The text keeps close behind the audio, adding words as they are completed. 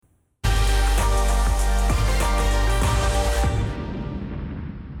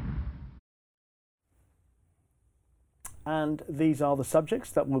and these are the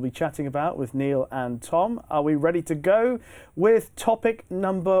subjects that we'll be chatting about with Neil and Tom. Are we ready to go with topic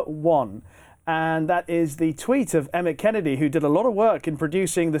number 1? And that is the tweet of Emmet Kennedy, who did a lot of work in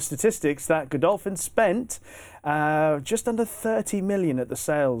producing the statistics that Godolphin spent just under 30 million at the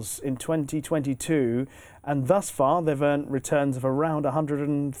sales in 2022. And thus far, they've earned returns of around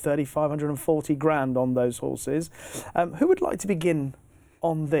 135, 140 grand on those horses. Who would like to begin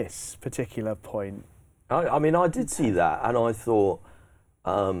on this particular point? I mean, I did see that, and I thought,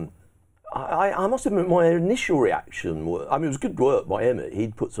 I must admit, my initial reaction was, I mean, it was good work by Emmet.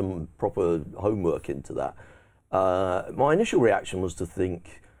 He'd put some proper homework into that. My initial reaction was to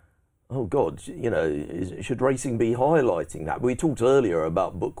think, oh God, you know, should racing be highlighting that? We talked earlier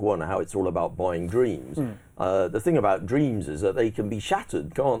about book 1, how it's all about buying dreams. The thing about dreams is that they can be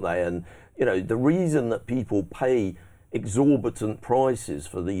shattered, can't they? And, you know, the reason that people pay exorbitant prices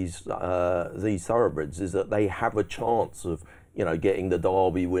for these thoroughbreds is that they have a chance of, you know, getting the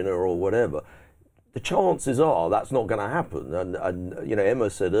Derby winner or whatever. The chances are that's not going to happen. And you know, Emma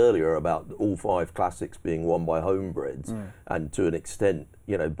said earlier about all 5 classics being won by homebreds, and to an extent,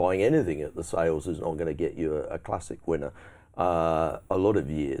 you know, buying anything at the sales is not going to get you a classic winner a lot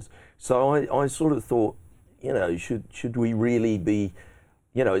of years. So I sort of thought, you know, should we really be,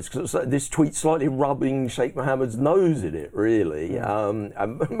 you know, it's this tweet slightly rubbing Sheikh Mohammed's nose in it, really. And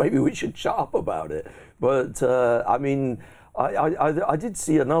maybe we should shut up about it. But I mean, I did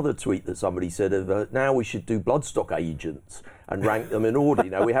see another tweet that somebody said of now we should do bloodstock agents and rank them in order.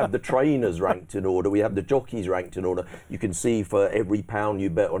 You know, we have the trainers ranked in order, we have the jockeys ranked in order. You can see for every pound you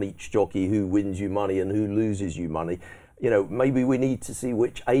bet on each jockey who wins you money and who loses you money. You know, maybe we need to see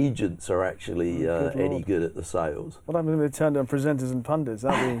which agents are actually any good at the sales. Well, I'm going to turn down presenters and pundits.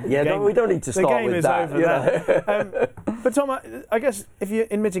 Yeah, we don't need to start with that. The game is over. But Tom, I guess if you're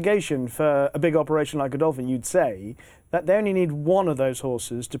in mitigation for a big operation like Godolphin, you'd say that they only need one of those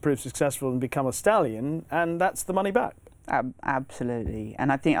horses to prove successful and become a stallion, and that's the money back. Absolutely,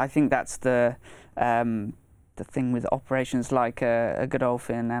 and I think that's the thing with operations like a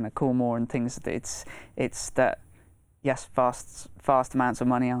Godolphin and a Coolmore and things. It's that. Yes, vast amounts of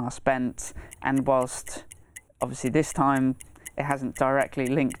money are spent, and whilst obviously this time it hasn't directly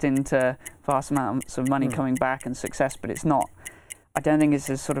linked into vast amounts of money coming back and success, but it's not. I don't think it's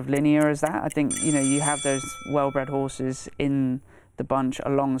as sort of linear as that. I think, you know, you have those well-bred horses in the bunch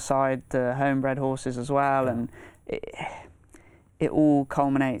alongside the homebred horses as well, and it all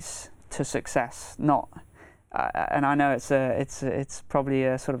culminates to success. Not, and I know it's probably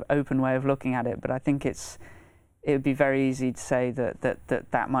a sort of open way of looking at it, but I think it would be very easy to say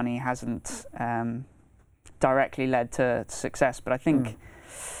that money hasn't directly led to success, but I think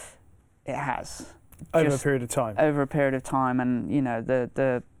it has. Over a period of time. Over a period of time, and you know,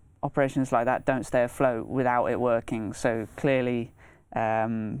 the operations like that don't stay afloat without it working. So clearly,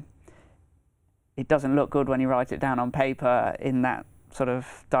 it doesn't look good when you write it down on paper in that sort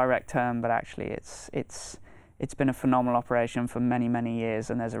of direct term, but actually, it's been a phenomenal operation for many, many years,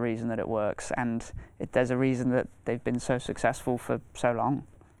 and there's a reason that it works, and there's a reason that they've been so successful for so long.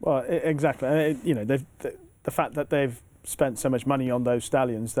 Well, exactly. You know, the fact that they've spent so much money on those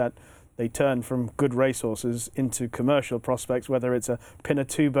stallions that they turn from good racehorses into commercial prospects, whether it's a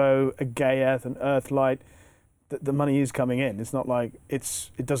Pinatubo, a Gayeth, an Earthlight, the money is coming in. It's not like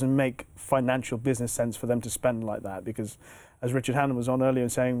it doesn't make financial business sense for them to spend like that, because as Richard Hannon was on earlier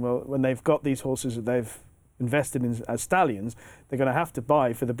saying, well, when they've got these horses that they've invested in as stallions, they're going to have to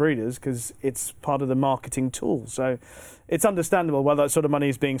buy for the breeders because it's part of the marketing tool. So it's understandable why that sort of money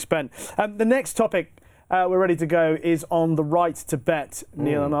is being spent. The next topic we're ready to go is on the right to bet,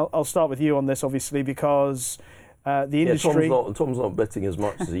 Neil, and I'll start with you on this, obviously, because the industry... Tom's not betting as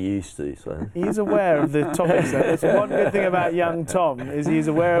much as he used to, so... He's aware of the topics. That's one good thing about young Tom, is he's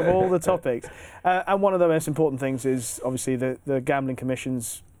aware of all the topics. And one of the most important things is, obviously, the Gambling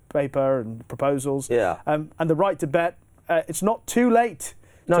Commission's paper and proposals, and the right to bet. It's not too late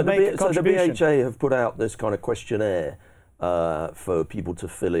to make a contribution. So the BHA have put out this kind of questionnaire for people to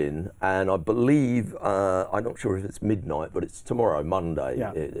fill in, and I believe, I'm not sure if it's midnight, but it's tomorrow, Monday,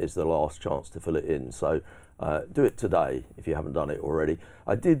 is the last chance to fill it in. So do it today if you haven't done it already.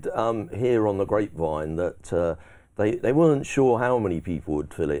 I did hear on the grapevine that they weren't sure how many people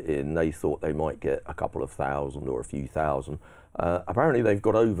would fill it in. They thought they might get a couple of thousand or a few thousand. Apparently they've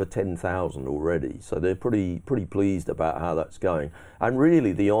got over 10,000 already, so they're pretty pleased about how that's going. And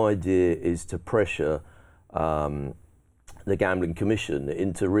really the idea is to pressure the Gambling Commission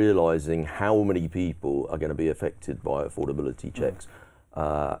into realising how many people are going to be affected by affordability checks.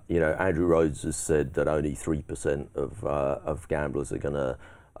 You know, Andrew Rhodes has said that only 3% of gamblers are going to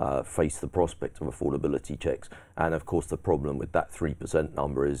face the prospect of affordability checks. And of course, the problem with that 3%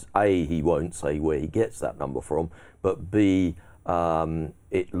 number is A, he won't say where he gets that number from, but B,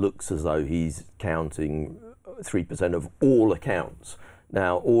 it looks as though he's counting 3% of all accounts.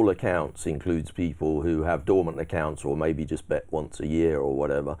 Now, all accounts includes people who have dormant accounts or maybe just bet once a year or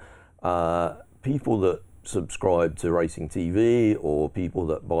whatever. People that subscribe to Racing TV or people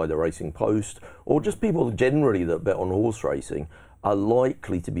that buy the Racing Post or just people generally that bet on horse racing are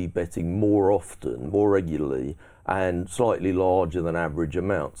likely to be betting more often, more regularly, and slightly larger than average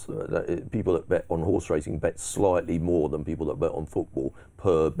amounts. People that bet on horse racing bet slightly more than people that bet on football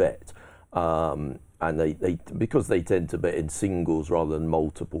per bet. And they because they tend to bet in singles rather than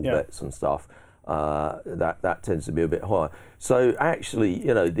multiple bets and stuff, that tends to be a bit higher. So actually,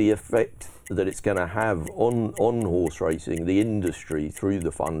 the effect that it's going to have on horse racing, the industry, through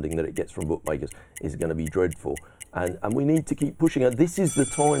the funding that it gets from bookmakers, is going to be dreadful. And we need to keep pushing. And this is the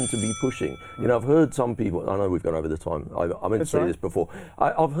time to be pushing. I've heard some people, I know we've gone over the time, I meant to say this before.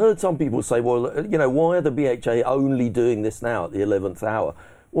 I've heard some people say, well, why are the BHA only doing this now at the 11th hour?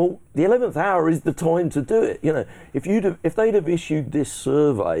 Well, the 11th hour is the time to do it. If they'd have issued this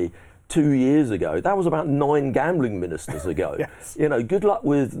survey 2 years ago, that was about 9 gambling ministers ago. Yes. Good luck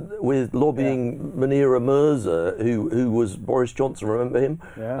with lobbying Munira Mirza, who was Boris Johnson. Remember him?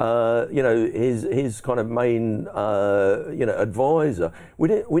 Yeah. His kind of main advisor.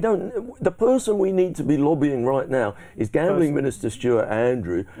 The person we need to be lobbying right now is Gambling Minister Stuart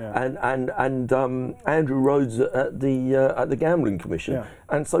Andrew and Andrew Rhodes at the Gambling Commission. Yeah.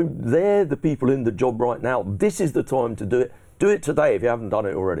 And so they're the people in the job right now. This is the time to do it. Do it today if you haven't done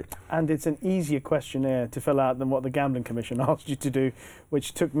it already. And it's an easier questionnaire to fill out than what the Gambling Commission asked you to do,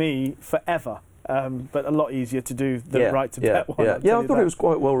 which took me forever, but a lot easier to do the right to bet one. I thought it was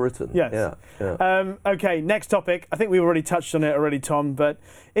quite well written. Yes. Yeah. Okay, next topic. I think we've already touched on it already, Tom, but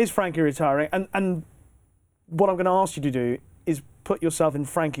is Frankie retiring? And what I'm going to ask you to do is put yourself in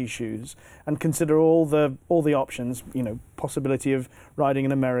Frankie's shoes and consider all the options, possibility of riding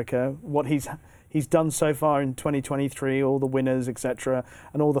in America, what he's done so far in 2023, all the winners, etc.,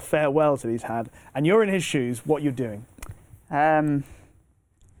 and all the farewells that he's had. And you're in his shoes, what you're doing?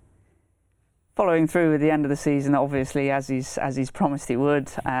 Following through with the end of the season, obviously, as he's promised he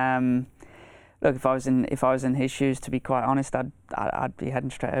would. Look, if I was in his shoes, to be quite honest, I'd be heading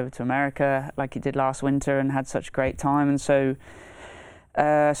straight over to America like he did last winter and had such a great time, and so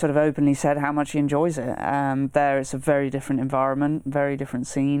sort of openly said how much he enjoys it. There, it's a very different environment, very different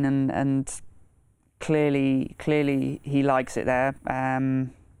scene, and clearly he likes it there.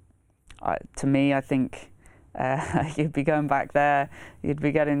 To me, I think you'd be going back there, you'd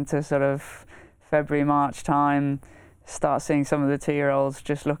be getting to sort of February, March time, start seeing some of the 2-year-olds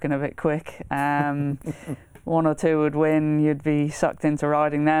just looking a bit quick. 1 or 2 would win, you'd be sucked into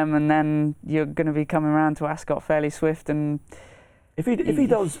riding them, and then you're going to be coming around to Ascot fairly swift. And if he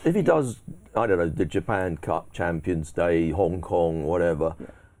does, I don't know, the Japan Cup, Champions Day, Hong Kong, whatever,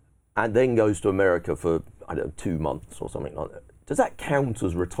 and then goes to America for, 2 months or something like that, does that count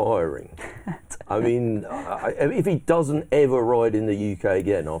as retiring? I mean, if he doesn't ever ride in the UK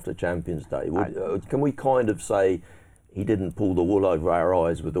again after Champions Day, can we kind of say he didn't pull the wool over our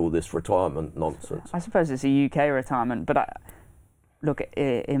eyes with all this retirement nonsense? I suppose it's a UK retirement, but look,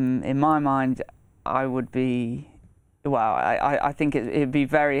 in my mind, I would be, I think it'd be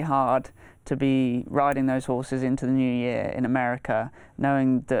very hard to be riding those horses into the new year in America,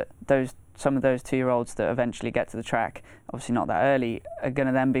 knowing that some of those 2-year-olds that eventually get to the track, obviously not that early, are going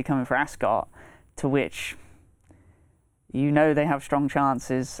to then be coming for Ascot, to which they have strong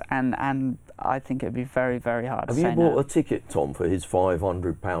chances, and I think it'd be very, very hard to say no. Have you bought a ticket, Tom, for his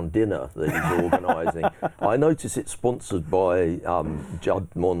 £500 dinner that he's organising? I notice it's sponsored by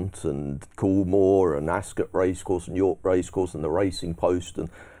Juddmonte and Coolmore and Ascot Racecourse and York Racecourse and the Racing Post, and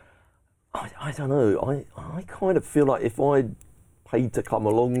I don't know, I kind of feel like if I'd paid to come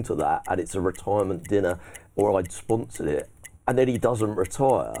along to that and it's a retirement dinner, or I'd sponsored it, and then he doesn't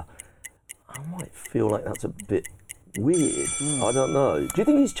retire, I might feel like that's a bit weird. I don't know. Do you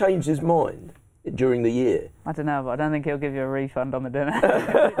think he's changed his mind during the year? I don't know, but I don't think he'll give you a refund on the dinner.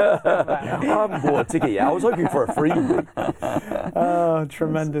 I haven't bought a ticket yet. I was hoping for a freebie. Oh,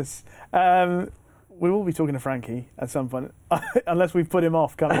 tremendous. We will be talking to Frankie at some point, unless we've put him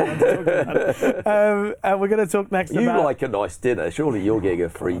off coming on to talk about it. And we're going to talk next about... You like a nice dinner. Surely you're getting a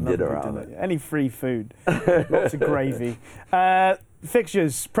free dinner out of it. Any free food. Lots of gravy.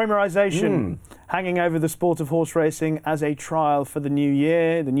 Fixtures, Premierisation, hanging over the sport of horse racing as a trial for the new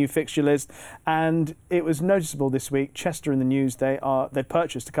year, the new fixture list, and it was noticeable this week. Chester in the news. They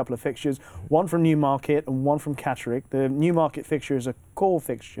purchased a couple of fixtures, one from Newmarket and one from Catterick. The Newmarket fixture is a core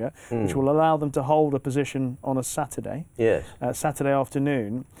fixture, which will allow them to hold a position on a Saturday. Yes. Saturday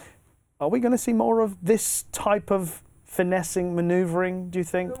afternoon. Are we going to see more of this type of finessing, manoeuvring, do you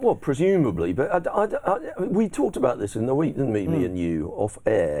think? Well, presumably, but we talked about this in the week, didn't we, me and you, off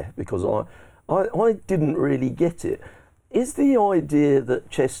air, because I didn't really get it. Is the idea that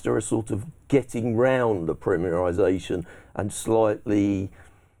Chester are sort of getting round the Premierisation and slightly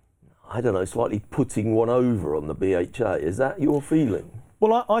putting one over on the BHA? Is that your feeling?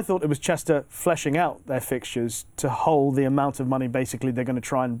 Well, I thought it was Chester fleshing out their fixtures to hold the amount of money basically they're going to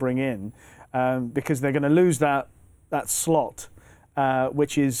try and bring in, because they're going to lose that slot,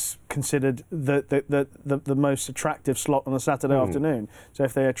 which is considered the most attractive slot on a Saturday afternoon. So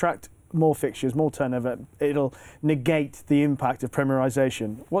if they attract more fixtures, more turnover, it'll negate the impact of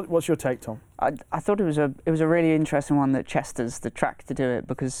Premierisation. What's your take, Tom? I thought it was a really interesting one that Chester's the track to do it,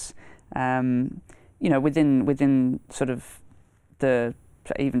 because within sort of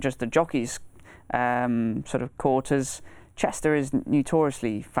even just the jockeys sort of quarters, Chester is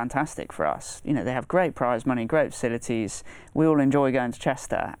notoriously fantastic for us. They have great prize money, great facilities. We all enjoy going to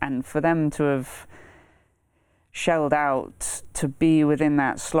Chester, and for them to have shelled out to be within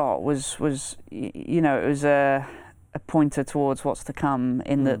that slot was it was a pointer towards what's to come.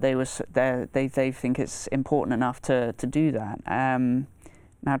 In that they think it's important enough to do that.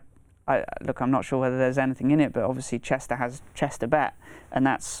 Now, I'm not sure whether there's anything in it, but obviously Chester has Chester Bet, and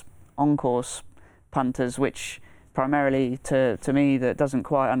that's on-course punters, which primarily to me that doesn't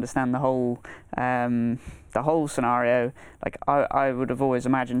quite understand the whole scenario. Like I would have always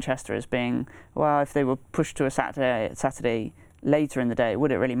imagined Chester as being, well, if they were pushed to a Saturday later in the day,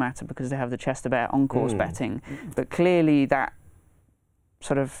 would it really matter, because they have the Chester Bet on-course betting? But clearly that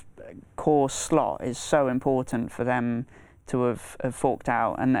sort of course slot is so important for them to have forked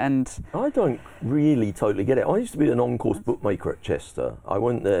out, and I don't really totally get it. I used to be an on-course bookmaker at Chester. I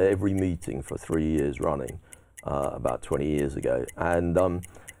went there every meeting for 3 years running, about 20 years ago, and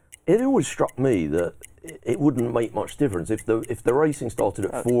it always struck me that it wouldn't make much difference if the racing started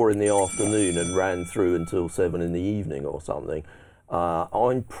at 4 in the afternoon and ran through until 7 in the evening or something.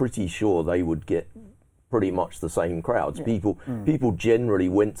 I'm pretty sure they would get pretty much the same crowds. People generally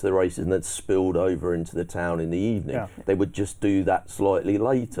went to the races and then spilled over into the town in the evening. Yeah. They would just do that slightly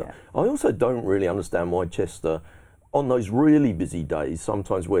later. Yeah. I also don't really understand why Chester, on those really busy days,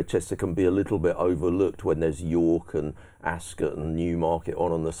 sometimes where Chester can be a little bit overlooked when there's York and Ascot and Newmarket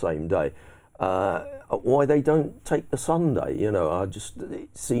on the same day, why they don't take the Sunday. It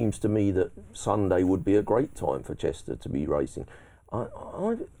seems to me that Sunday would be a great time for Chester to be racing. I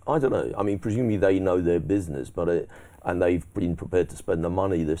don't know. I mean, presumably they know their business, and they've been prepared to spend the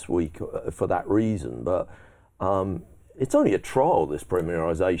money this week for that reason. But it's only a trial, this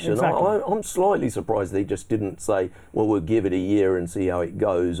Premierisation. Exactly. I'm slightly surprised they just didn't say, well, we'll give it a year and see how it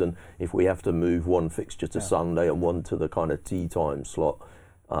goes, and if we have to move one fixture to Sunday and one to the kind of tea time slot,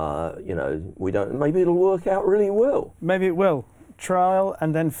 we don't. Maybe it'll work out really well. Maybe it will. Trial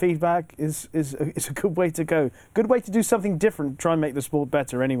and then feedback is a good way to go. Good way to do something different, try and make the sport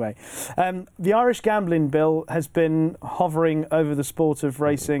better anyway. The Irish gambling bill has been hovering over the sport of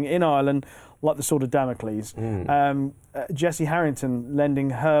racing in Ireland like the sword of Damocles. Jessie Harrington lending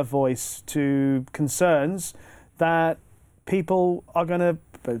her voice to concerns that people are going to,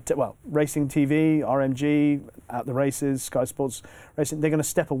 Racing TV, RMG, at the races, Sky Sports Racing, they're going to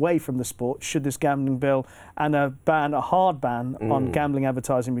step away from the sport should this gambling bill and a hard ban on gambling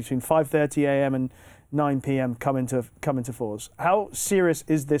advertising between 5:30 a.m. and 9 p.m. come into force. How serious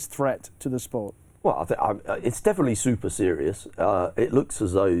is this threat to the sport? Well, I think it's definitely super serious. It looks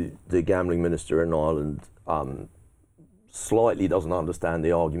as though the gambling minister in Ireland slightly doesn't understand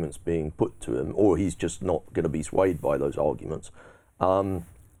the arguments being put to him, or he's just not going to be swayed by those arguments.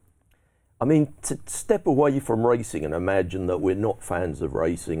 I mean, to step away from racing and imagine that we're not fans of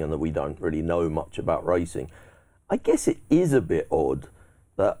racing and that we don't really know much about racing, I guess it is a bit odd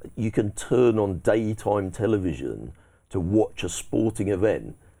that you can turn on daytime television to watch a sporting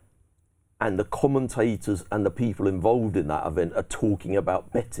event and the commentators and the people involved in that event are talking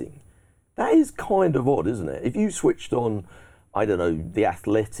about betting. That is kind of odd, isn't it? If you switched on, I don't know, the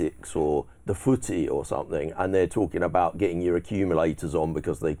athletics or the footy or something, and they're talking about getting your accumulators on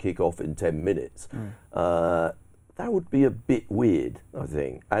because they kick off in 10 minutes, that would be a bit weird, I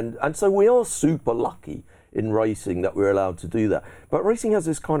think. And so we are super lucky in racing that we're allowed to do that. But racing has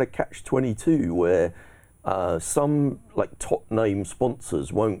this kind of catch-22 where some like top name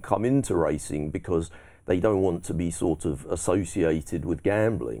sponsors won't come into racing because they don't want to be sort of associated with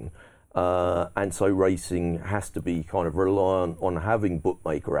gambling. And so racing has to be kind of reliant on having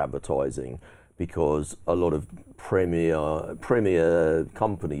bookmaker advertising, because a lot of premier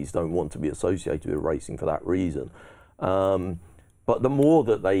companies don't want to be associated with racing for that reason. But the more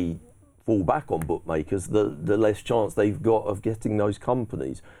that they fall back on bookmakers, the less chance they've got of getting those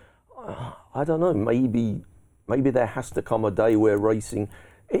companies. I don't know, maybe there has to come a day where racing,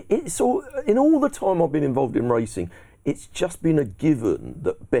 it's all, in all the time I've been involved in racing, it's just been a given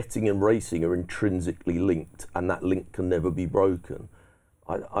that betting and racing are intrinsically linked, and that link can never be broken.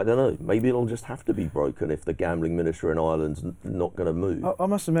 I don't know, maybe it'll just have to be broken if the gambling minister in Ireland's not going to move. I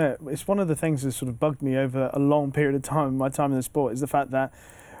must admit, it's one of the things that sort of bugged me over a long period of time, my time in the sport, is the fact that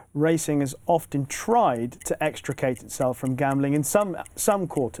racing has often tried to extricate itself from gambling in some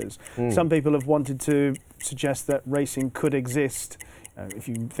quarters. Some people have wanted to suggest that racing could exist. If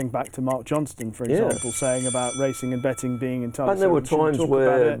you think back to Mark Johnston, for example, saying about racing and betting being entirely. And there were times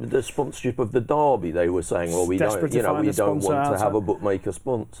where the sponsorship of the Derby, they were saying, well, we don't want to have a bookmaker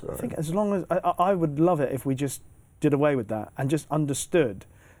sponsor. I think as long as I would love it if we just did away with that and just understood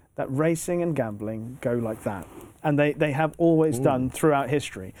that racing and gambling go like that, and they have always done throughout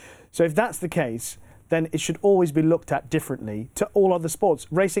history. So if that's the case, then it should always be looked at differently to all other sports.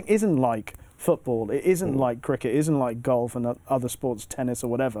 Racing isn't like football, it isn't like cricket, it isn't like golf and other sports, tennis or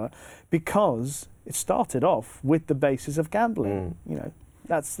whatever, because it started off with the basis of gambling. You know,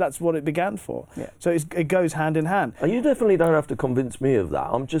 that's what it began for. So it goes hand in hand. And you definitely don't have to convince me of that.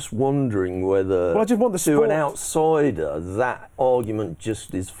 I'm just wondering whether, I just want the to sport, an outsider, that argument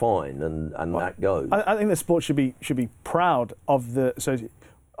just is fine and that goes. I think the sport should be proud of the. So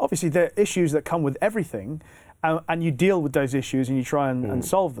obviously there are issues that come with everything, and you deal with those issues and you try and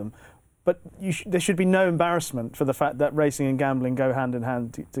solve them. But there should be no embarrassment for the fact that racing and gambling go hand in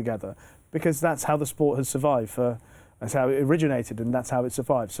hand together, because that's how the sport has survived. That's how it originated, and that's how it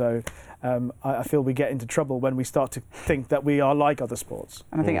survived. So I feel we get into trouble when we start to think that we are like other sports.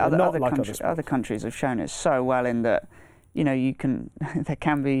 And I think other countries have shown it so well in that, you know, there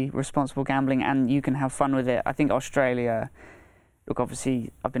can be responsible gambling and you can have fun with it. I think Australia. Look,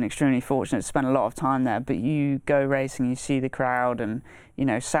 obviously, I've been extremely fortunate to spend a lot of time there, but you go racing, you see the crowd, and, you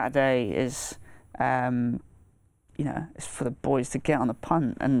know, Saturday is, you know, it's for the boys to get on the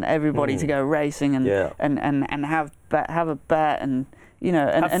punt and everybody to go racing and have a bet, and, you know,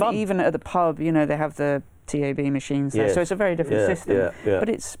 and even at the pub, you know, they have the TAB machines there, so it's a very different system. But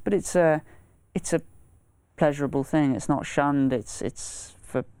it's a pleasurable thing. It's not shunned. It's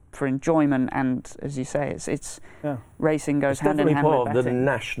for enjoyment, and as you say, it's racing goes hand in hand with betting. It's definitely part of the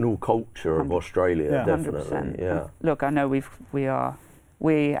national culture of Australia, definitely. 100%. Yeah. Look, I know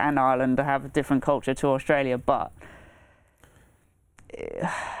we and Ireland have a different culture to Australia, but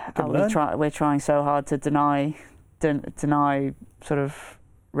we're trying so hard to deny sort of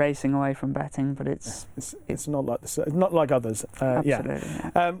racing away from betting, but it's not like others. Absolutely.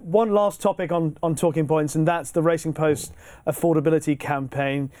 One last topic on Talking Points, and that's the Racing Post affordability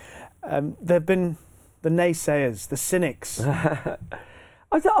campaign. There have been the naysayers, the cynics.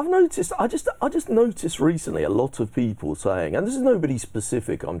 I've noticed. I just noticed recently a lot of people saying, and this is nobody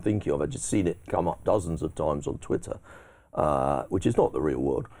specific I'm thinking of. I've just seen it come up dozens of times on Twitter, which is not the real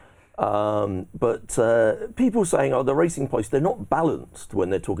world. But people saying, the Racing Post, they're not balanced when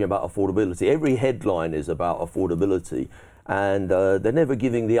they're talking about affordability. Every headline is about affordability, and they're never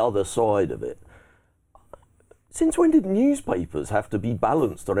giving the other side of it. Since when did newspapers have to be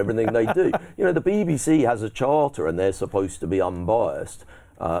balanced on everything they do? You know, the BBC has a charter and they're supposed to be unbiased.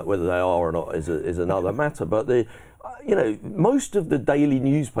 Whether they are or not is another matter. But most of the daily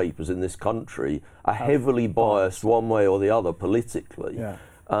newspapers in this country are heavily biased one way or the other politically.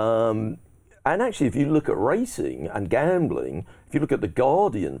 And actually, if you look at racing and gambling, if you look at The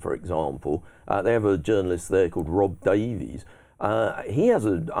Guardian, for example, they have a journalist there called Rob Davies. He has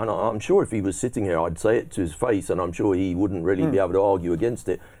and I'm sure if he was sitting here, I'd say it to his face, and I'm sure he wouldn't really be able to argue against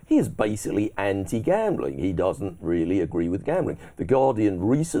it. He is basically anti-gambling. He doesn't really agree with gambling. The Guardian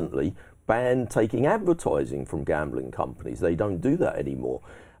recently banned taking advertising from gambling companies. They don't do that anymore.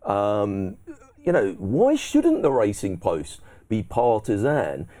 Why shouldn't the Racing Post be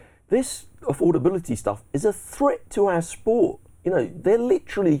partisan? This affordability stuff is a threat to our sport. They're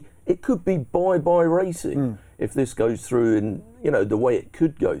literally, it could be bye-bye racing if this goes through in, the way it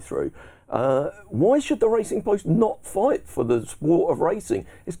could go through. Why should the Racing Post not fight for the sport of racing?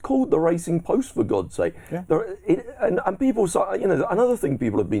 It's called the Racing Post, for God's sake. And people say, another thing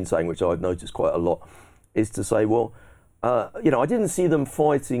people have been saying, which I've noticed quite a lot, is to say, well, I didn't see them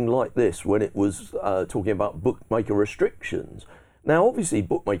fighting like this when it was talking about bookmaker restrictions. Now, obviously,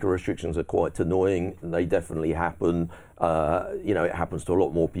 bookmaker restrictions are quite annoying. They definitely happen. It happens to a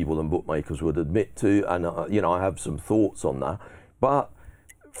lot more people than bookmakers would admit to. And, I have some thoughts on that. But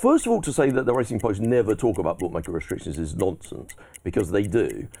first of all, to say that the Racing Post never talk about bookmaker restrictions is nonsense, because they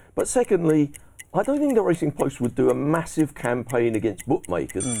do. But secondly, I don't think the Racing Post would do a massive campaign against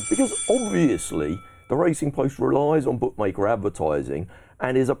bookmakers, because obviously the Racing Post relies on bookmaker advertising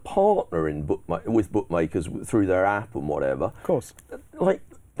and is a partner with bookmakers through their app and whatever. Of course.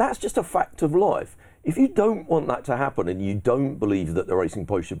 That's just a fact of life. If you don't want that to happen and you don't believe that the Racing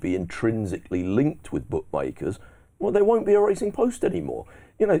Post should be intrinsically linked with bookmakers, well, there won't be a Racing Post anymore.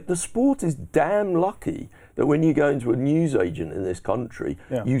 The sport is damn lucky that when you go into a newsagent in this country,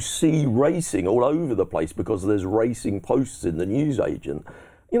 you see racing all over the place because there's Racing Posts in the newsagent.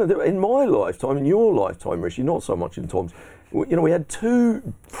 In my lifetime, in your lifetime, Rishi, not so much in Tom's, we had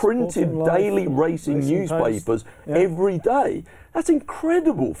 2 printed daily racing newspapers every day. That's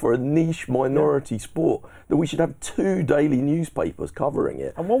incredible for a niche minority sport, that we should have 2 daily newspapers covering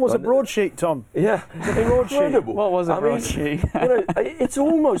it. And one was a broadsheet, Tom. Yeah, incredible. What was a broadsheet? It's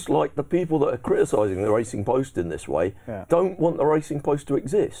almost like the people that are criticising the Racing Post in this way don't want the Racing Post to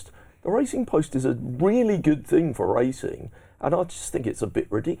exist. The Racing Post is a really good thing for racing, and I just think it's a bit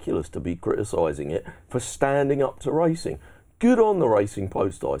ridiculous to be criticising it for standing up to racing. Good on the Racing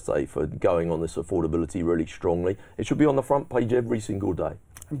Post, I say, for going on this affordability really strongly. It should be on the front page every single day.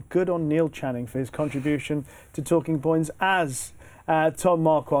 And good on Neil Channing for his contribution to Talking Points, as Tom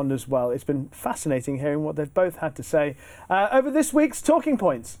Marquand as well. It's been fascinating hearing what they've both had to say over this week's Talking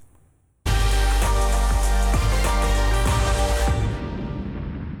Points.